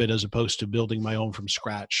exhibit as opposed to building my own from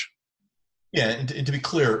scratch? Yeah, and to be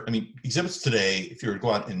clear, I mean, exhibits today, if you were to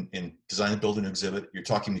go out and design and build an exhibit, you're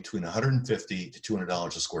talking between $150 to $200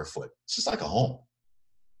 a square foot. It's just like a home,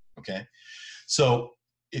 okay? So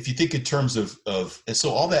if you think in terms of and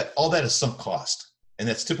so all that is sunk cost. And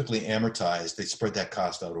that's typically amortized. They spread that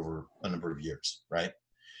cost out over a number of years, right?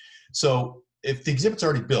 So if the exhibit's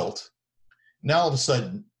already built, now all of a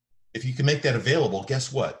sudden, if you can make that available,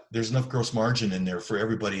 guess what? There's enough gross margin in there for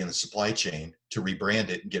everybody in the supply chain to rebrand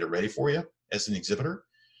it and get it ready for you as an exhibitor.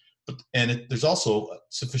 There's also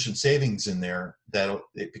sufficient savings in there that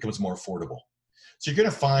it becomes more affordable. So you're going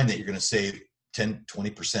to find that you're going to save 10,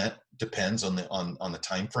 20%, depends on the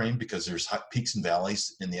time frame, because there's peaks and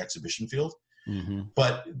valleys in the exhibition field. Mm-hmm.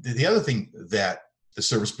 But the other thing that the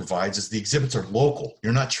service provides is the exhibits are local.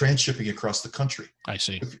 You're not transshipping across the country. I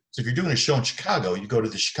see. So if you're doing a show in Chicago, you go to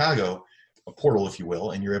the Chicago portal, if you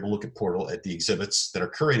will, and you're able to look at portal at the exhibits that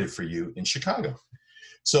are curated for you in Chicago.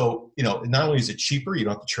 So, not only is it cheaper, you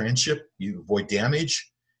don't have to transship, you avoid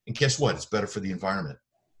damage, and guess what? It's better for the environment.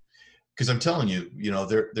 Because I'm telling you,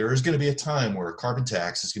 there is going to be a time where a carbon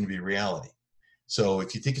tax is going to be a reality. So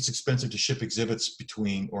if you think it's expensive to ship exhibits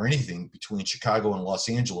anything between Chicago and Los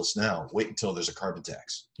Angeles now, wait until there's a carbon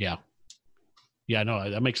tax. Yeah. Yeah, no,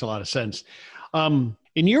 that makes a lot of sense. In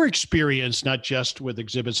your experience, not just with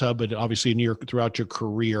Exhibits Hub, but obviously throughout your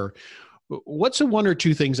career, what's the 1 or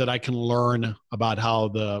 2 things that I can learn about how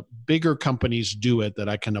the bigger companies do it that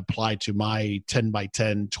I can apply to my 10 by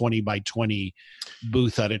 10, 20 by 20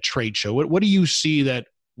 booth at a trade show? What do you see that,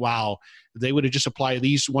 wow, if they would have just applied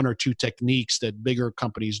these 1 or 2 techniques that bigger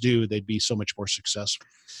companies do, they'd be so much more successful?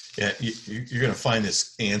 Yeah, you're going to find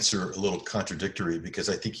this answer a little contradictory, because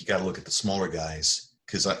I think you got to look at the smaller guys,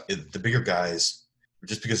 because the bigger guys,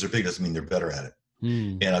 just because they're big doesn't mean they're better at it.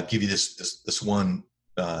 And I'll give you this one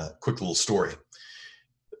quick little story.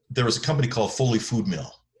 There was a company called Foley Food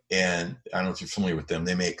Mill, and I don't know if you're familiar with them.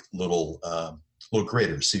 They make little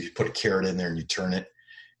graters. So if you put a carrot in there and you turn it,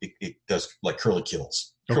 it does like curly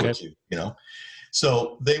kills. Okay.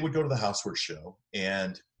 So they would go to the Housewares show,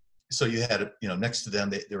 and so you had, next to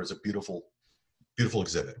them, there was a beautiful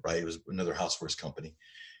exhibit, right? It was another Housewares company.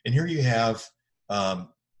 And here you have the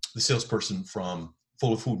salesperson from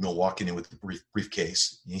Fuller Food Mill walking in with the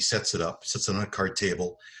briefcase, and he sets it up, sits it on a card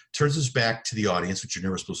table, turns his back to the audience, which you're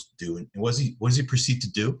never supposed to do. And what does he proceed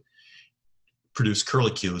to do? Produce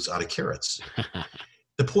curlicues out of carrots.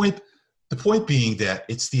 The point being that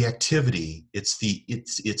it's the activity, it's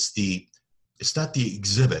not the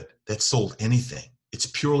exhibit that sold anything. It's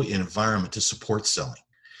purely an environment to support selling.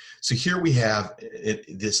 So here we have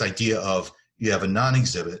this idea of, you have a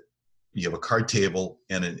non-exhibit, you have a card table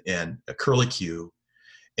and a curlicue,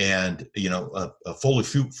 and a Fuller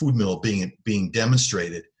Food Mill being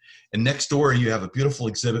demonstrated, and next door you have a beautiful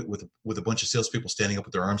exhibit with a bunch of salespeople standing up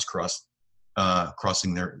with their arms crossed,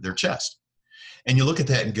 crossing their chest, and you look at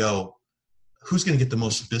that and go, who's going to get the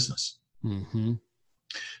most business? Mm-hmm.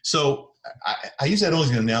 So I use that only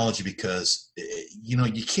as an analogy because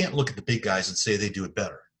you can't look at the big guys and say they do it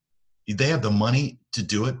better. They have the money to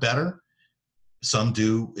do it better. Some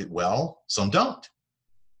do it well, some don't.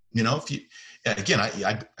 I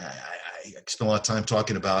spend a lot of time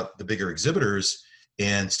talking about the bigger exhibitors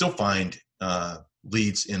and still find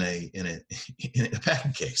leads in a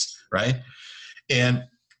packing case, right? And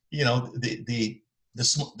the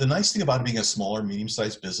nice thing about being a smaller,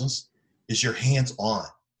 medium-sized business is you're hands-on.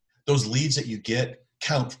 Those leads that you get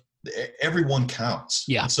count. Everyone counts.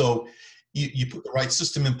 Yeah. And so you put the right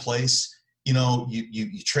system in place.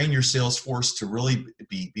 You train your sales force to really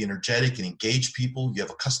be energetic and engage people. You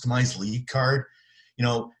have a customized lead card.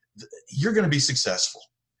 You're going to be successful.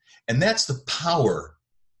 And that's the power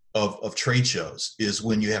of trade shows, is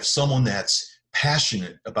when you have someone that's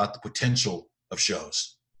passionate about the potential of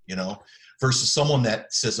shows, versus someone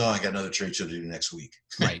that says, oh, I got another trade show to do next week.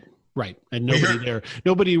 Right. And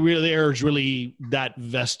nobody really there is really that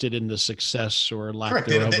vested in the success or lack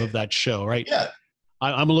thereof of that show, right? Yeah.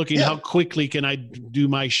 I'm looking how quickly can I do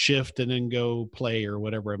my shift and then go play or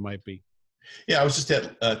whatever it might be. Yeah, I was just had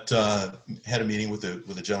a meeting with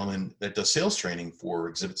a gentleman that does sales training for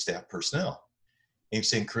exhibit staff personnel. And he's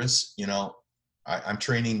saying, Chris, I'm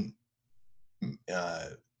training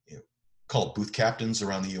called booth captains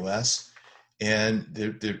around the U.S. And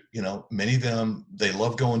they're many of them, they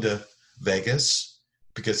love going to Vegas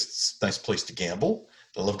because it's a nice place to gamble.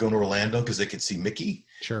 They love going to Orlando because they can see Mickey.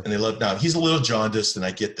 Sure. And they love, now he's a little jaundiced, and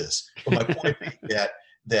I get this. But my point being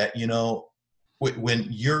that when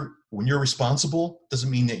you're responsible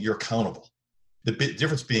doesn't mean that you're accountable. The big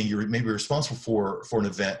difference being you're maybe responsible for an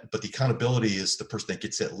event, but the accountability is the person that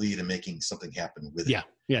gets that lead and making something happen with it. Yeah.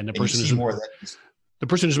 Yeah. And the person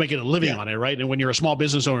who's making a living on it, right? And when you're a small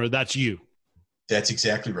business owner, that's you. That's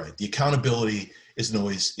exactly right. The accountability isn't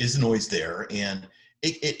always there, and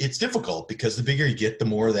it's difficult because the bigger you get, the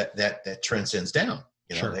more that transcends down.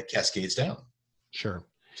 Sure. That cascades down. Sure.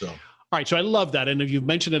 So, all right. So I love that, and you've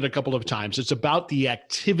mentioned it a couple of times. It's about the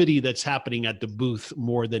activity that's happening at the booth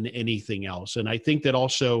more than anything else, and I think that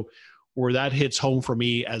also where that hits home for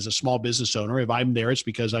me as a small business owner, if I'm there, it's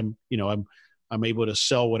because I'm able to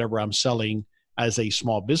sell whatever I'm selling as a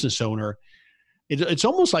small business owner. It's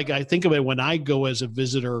almost like I think of it when I go as a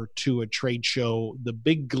visitor to a trade show, the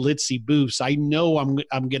big glitzy booths, I know I'm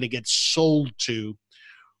going to get sold to,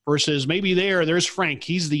 versus maybe there's Frank,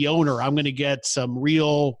 he's the owner. I'm going to get some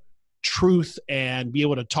real truth and be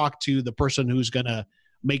able to talk to the person who's going to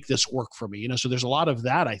make this work for me. So there's a lot of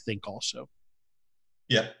that, I think, also.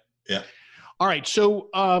 Yeah. Yeah. All right. So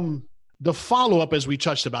the follow-up, as we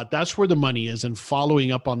touched about, that's where the money is, and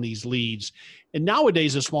following up on these leads. And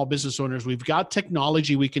nowadays, as small business owners, we've got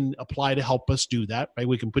technology we can apply to help us do that, right?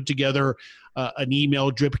 We can put together an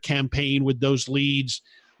email drip campaign with those leads.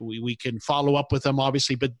 We can follow up with them,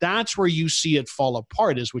 obviously, but that's where you see it fall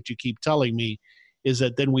apart, is what you keep telling me, is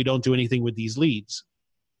that then we don't do anything with these leads.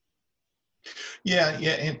 Yeah.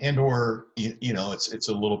 And it's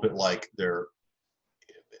a little bit like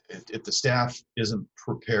if the staff isn't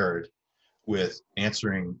prepared with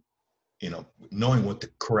answering, knowing what the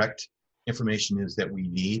correct information is that we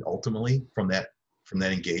need ultimately from that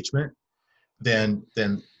engagement, then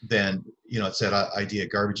it's that idea,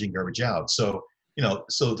 garbage in, garbage out. So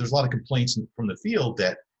so there's a lot of complaints from the field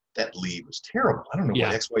that lead was terrible. I don't know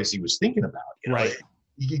what XYZ was thinking about. Right.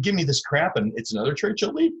 You give me this crap and it's another trade show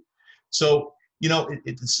lead. So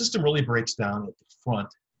the system really breaks down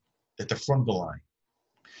at the front of the line.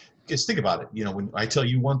 Because think about it, when I tell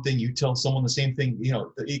you one thing, you tell someone the same thing,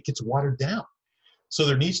 it gets watered down. So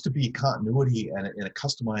there needs to be continuity and a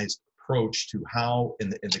customized approach to how, in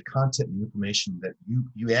the content and the information that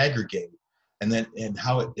you aggregate, and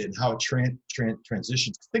how it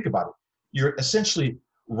transitions. Think about it. you're essentially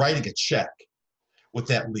writing a check with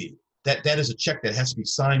that lead. That is a check that has to be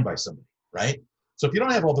signed by somebody, right? So if you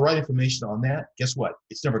don't have all the right information on that, guess what?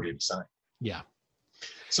 It's never going to be signed. Yeah.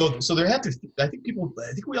 So there have to, I think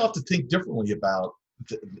we all have to think differently about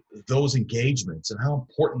those engagements and how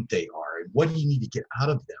important they are and what do you need to get out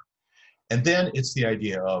of them. And then it's the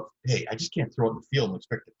idea of, hey, I just can't throw it in the field and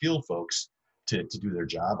expect the field folks to do their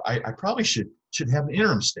job. I probably should have an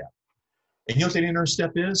interim step. And you know what that interim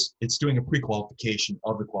step is? It's doing a pre-qualification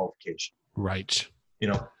of the qualification. Right. You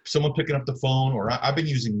know, someone picking up the phone, or I've been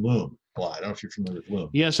using Loom a lot. I don't know if you're familiar with Loom.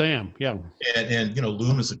 Yes, I am. Yeah. And you know,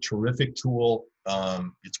 Loom is a terrific tool.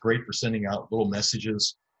 It's great for sending out little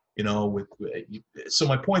messages, you know, so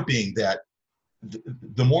my point being that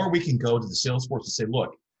the more we can go to the sales force and say,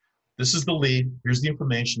 look, this is the lead. Here's the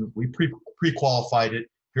information. We pre-qualified it.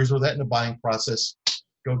 Here's where that in the buying process.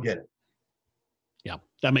 Go get it. Yeah,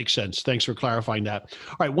 that makes sense. Thanks for clarifying that.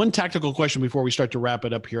 All right, one tactical question before we start to wrap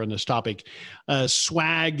it up here on this topic.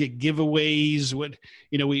 Swag, giveaways,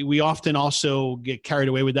 we often also get carried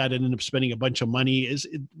away with that and end up spending a bunch of money.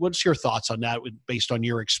 What's your thoughts on that based on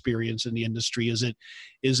your experience in the industry? Is it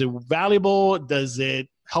valuable? Does it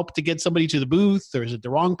help to get somebody to the booth, or is it the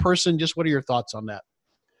wrong person? Just what are your thoughts on that?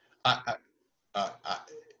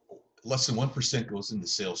 Less than 1% goes into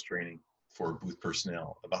sales training for booth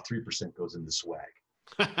personnel. About 3% goes into swag.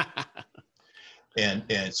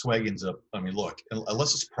 and swag ends up, I mean, look,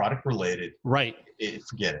 unless it's product related, right?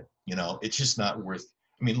 Forget it. You know, it's just not worth.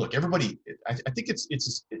 I mean, look, everybody. I think it's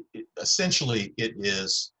essentially it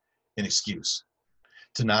is an excuse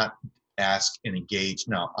to not ask and engage.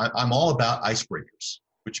 Now, I'm all about icebreakers,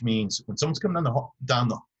 which means when someone's coming down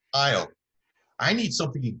the aisle, I need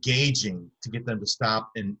something engaging to get them to stop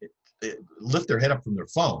and lift their head up from their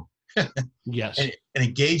phone. Yes. And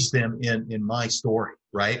engage them in my story,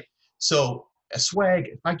 right? So a swag,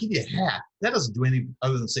 if I give you a hat, that doesn't do anything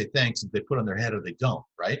other than say thanks if they put on their head or they don't,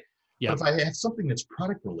 right? Yeah. But if I have something that's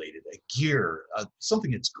product related, a gear,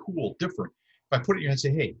 something that's cool, different, if I put it in your hand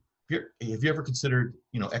and say, hey, have you ever considered,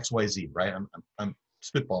 you know, XYZ, right? I'm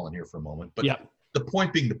spitballing here for a moment, but the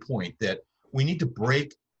point being the point that we need to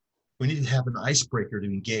have an icebreaker to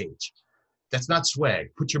engage. That's not swag.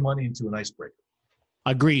 Put your money into an icebreaker.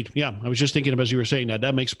 Agreed. Yeah. I was just thinking as you were saying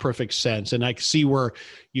that makes perfect sense. And I see where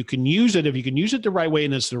you can use it. If you can use it the right way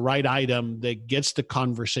and it's the right item that gets the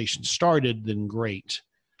conversation started, then great.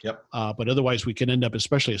 Yep. But otherwise we can end up,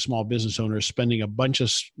 especially a small business owner, spending a bunch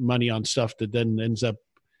of money on stuff that then ends up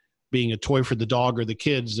being a toy for the dog or the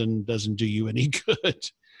kids and doesn't do you any good.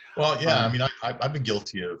 Well, yeah. I mean, I've been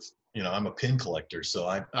guilty of, you know, I'm a pin collector, so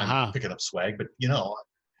I'm picking up swag, but you know,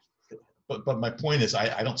 but my point is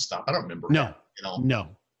I don't stop. I don't remember. No. That, you know?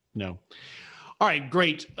 No. All right,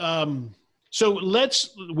 great. So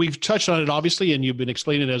we've touched on it obviously, and you've been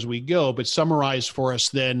explaining it as we go, but summarize for us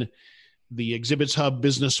then the Exhibits Hub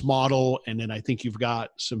business model. And then I think you've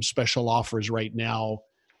got some special offers right now.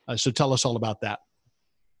 So tell us all about that.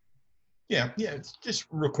 Yeah. It's just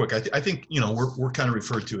real quick. I think, you know, we're kind of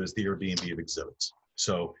referred to as the Airbnb of exhibits.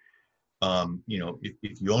 So, you know,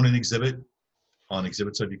 if you own an exhibit on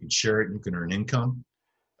Exhibits Hub, you can share it and you can earn income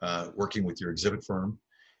working with your exhibit firm.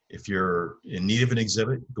 If you're in need of an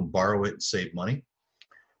exhibit, you can borrow it and save money.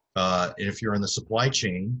 And if you're in the supply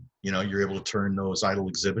chain, you know, you're able to turn those idle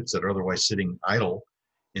exhibits that are otherwise sitting idle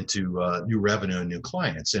into new revenue and new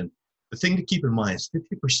clients. And the thing to keep in mind is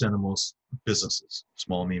 50% of most businesses,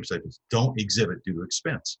 small and medium-sized businesses, don't exhibit due to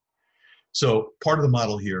expense. So part of the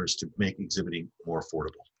model here is to make exhibiting more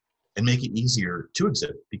affordable and make it easier to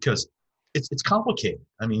exhibit because it's complicated.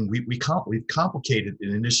 I mean, we've complicated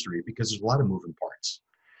an industry because there's a lot of moving parts.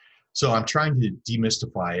 So I'm trying to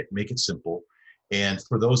demystify it, make it simple. And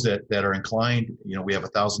for those that are inclined, you know, we have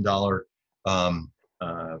 $1,000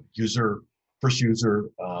 first user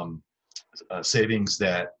savings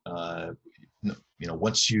that, you know,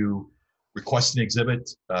 once you request an exhibit,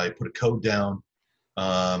 you put a code down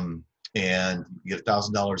and you get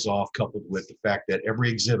 $1,000 off, coupled with the fact that every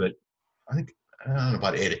exhibit, I don't know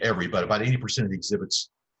about about 80% of the exhibits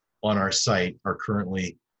on our site are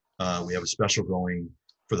currently, we have a special going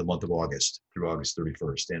for the month of August through August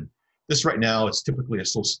 31st. And this right now, it's typically a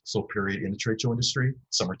slow period in the trade show industry,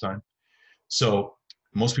 summertime. So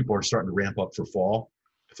most people are starting to ramp up for fall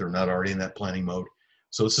if they're not already in that planning mode.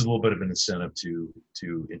 So this is a little bit of an incentive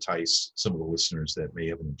to entice some of the listeners that may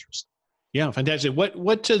have an interest. Yeah, fantastic.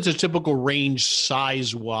 What is the typical range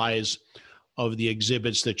size-wise of the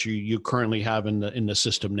exhibits that you currently have in the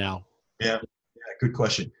system now? Yeah, good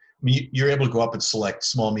question. I mean, you're able to go up and select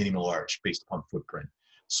small, medium, and large based upon footprint.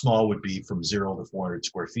 Small would be from 0 to 400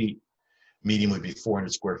 square feet. medium would be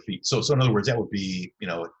 400 square feet. So in other words, that would be,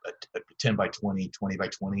 a 10 by 20, 20 by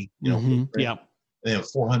 20, Yeah. And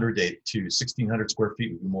 400 to 1,600 square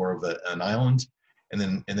feet would be more of an island. And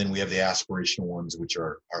then we have the aspirational ones, which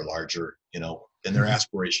are larger, and they're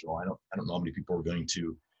aspirational. I don't know how many people are going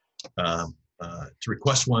to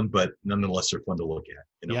request one, but nonetheless, they're fun to look at.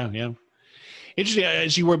 Yeah. Interesting.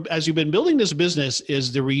 As you've been building this business,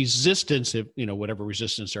 is the resistance, if whatever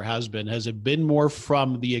resistance there has it been more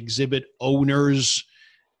from the exhibit owners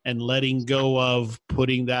and letting go of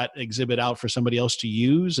putting that exhibit out for somebody else to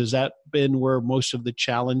use? Has that been where most of the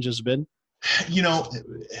challenge has been?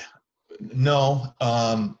 No,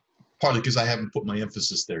 partly because I haven't put my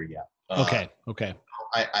emphasis there yet. Okay.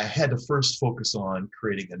 I had to first focus on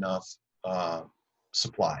creating enough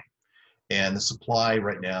supply. And the supply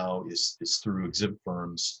right now is through exhibit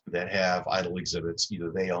firms that have idle exhibits, either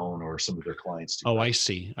they own or some of their clients do. Oh, I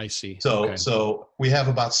see. So we have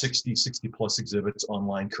about 60 plus exhibits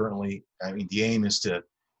online currently. I mean, the aim is to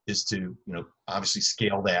obviously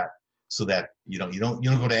scale that so that you don't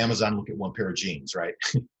go to Amazon and look at one pair of jeans, right?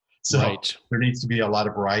 So right. There needs to be a lot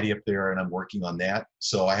of variety up there, and I'm working on that.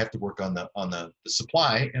 So I have to work on the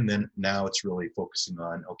supply, and then now it's really focusing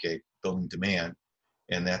on building demand.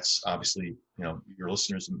 And that's obviously, your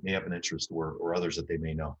listeners may have an interest or others that they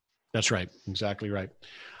may know. That's right. Exactly right.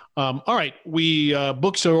 All right.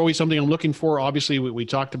 Books are always something I'm looking for. Obviously, we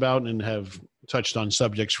talked about and have touched on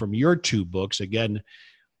subjects from your two books. Again,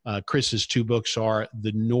 Chris's two books are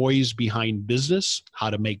The Noise Behind Business, How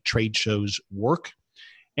to Make Trade Shows Work.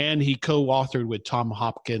 And he co-authored with Tom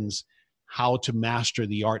Hopkins, How to Master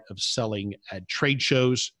the Art of Selling at Trade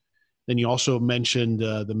Shows. Then you also mentioned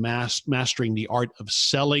Mastering the Art of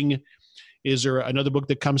Selling. Is there another book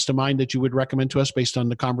that comes to mind that you would recommend to us based on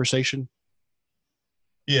the conversation?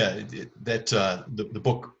 Yeah, the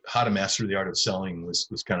book How to Master the Art of Selling was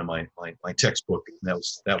kind of my textbook. And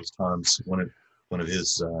that was Tom's one of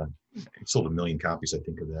his. He sold 1 million copies, I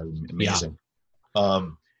think, of that. Amazing.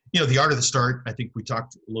 Yeah. The Art of the Start. I think we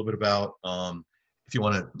talked a little bit about. If you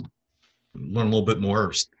want to learn a little bit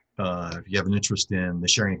more. If you have an interest in the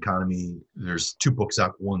sharing economy, there's 2 books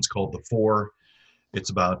out. One's called The Four.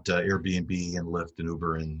 It's about Airbnb and Lyft and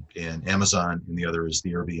Uber and Amazon. And the other is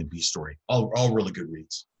The Airbnb Story. All really good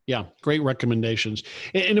reads. Yeah, great recommendations.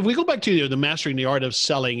 And if we go back to the Mastering the Art of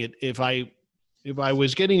Selling, if I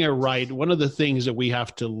was getting it right, one of the things that we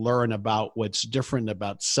have to learn about what's different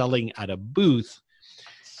about selling at a booth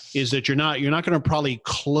is that you're not going to probably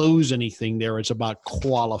close anything there. It's about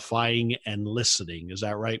qualifying and listening. Is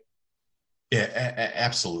that right? Yeah,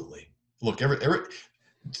 absolutely. Look,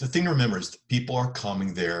 the thing to remember is that people are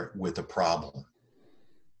coming there with a problem.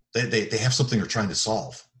 They have something they're trying to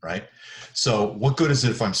solve, right? So what good is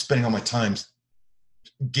it if I'm spending all my time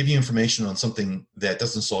giving you information on something that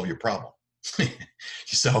doesn't solve your problem?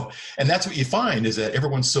 And that's what you find is that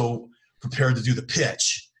everyone's so prepared to do the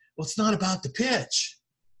pitch. Well, it's not about the pitch,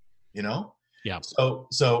 Yeah.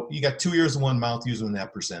 So you got 2 ears and 1 mouth using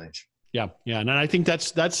that percentage. Yeah. And I think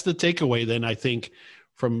that's the takeaway then, I think,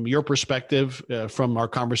 from your perspective, from our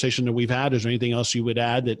conversation that we've had. Is there anything else you would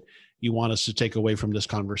add that you want us to take away from this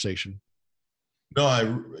conversation? No, I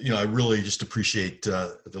really just appreciate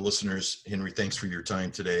the listeners. Henry, thanks for your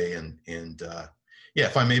time today. And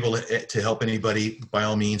if I'm able to help anybody, by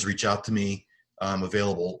all means, reach out to me. I'm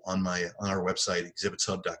available on our website,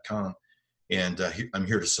 exhibitshub.com. And I'm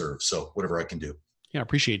here to serve. So whatever I can do. Yeah, I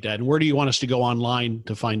appreciate that. And where do you want us to go online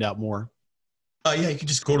to find out more? You can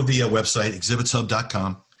just go to the website,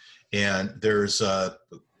 exhibitshub.com. And there's,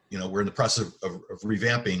 we're in the process of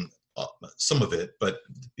revamping some of it, but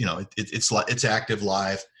it's active,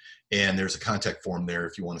 live, and there's a contact form there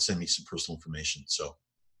if you want to send me some personal information. So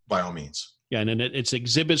by all means. Yeah, and then it's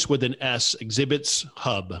exhibits with an S, Exhibits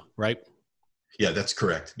Hub, right? Yeah, that's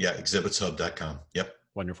correct. Yeah, exhibitshub.com. Yep.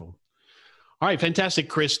 Wonderful. All right, fantastic,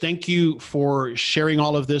 Chris. Thank you for sharing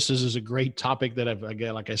all of this. This is a great topic that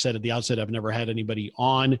like I said at the outset, I've never had anybody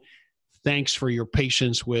on. Thanks for your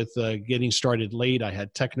patience with getting started late. I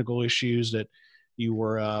had technical issues that you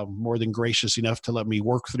were more than gracious enough to let me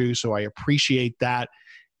work through. So I appreciate that.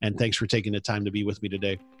 And thanks for taking the time to be with me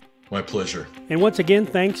today. My pleasure. And once again,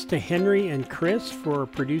 thanks to Henry and Chris for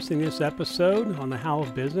producing this episode on the How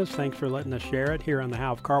of Business. Thanks for letting us share it here on the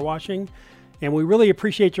How of Car Washing. And we really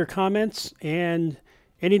appreciate your comments and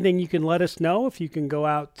anything you can let us know. If you can go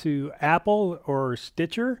out to Apple or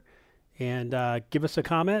Stitcher and give us a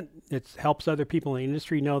comment. It helps other people in the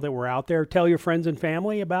industry know that we're out there. Tell your friends and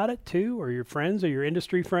family about it too, or your friends or your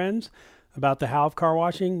industry friends about the How of Car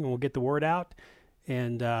Washing, and we'll get the word out.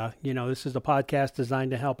 And, this is a podcast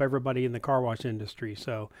designed to help everybody in the car wash industry.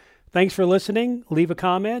 So thanks for listening. Leave a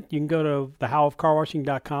comment. You can go to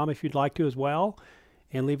thehowofcarwashing.com if you'd like to as well,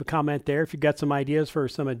 and leave a comment there. If you've got some ideas for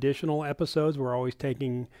some additional episodes, we're always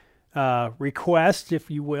taking requests, if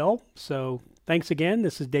you will. So thanks again.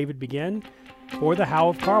 This is David Begin for The How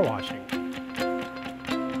of Car Washing.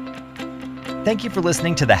 Thank you for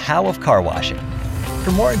listening to The How of Car Washing.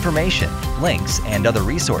 For more information, links, and other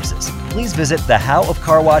resources, please visit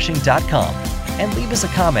thehowofcarwashing.com and leave us a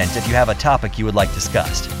comment if you have a topic you would like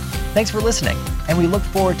discussed. Thanks for listening, and we look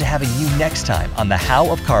forward to having you next time on The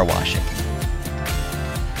How of Car Washing.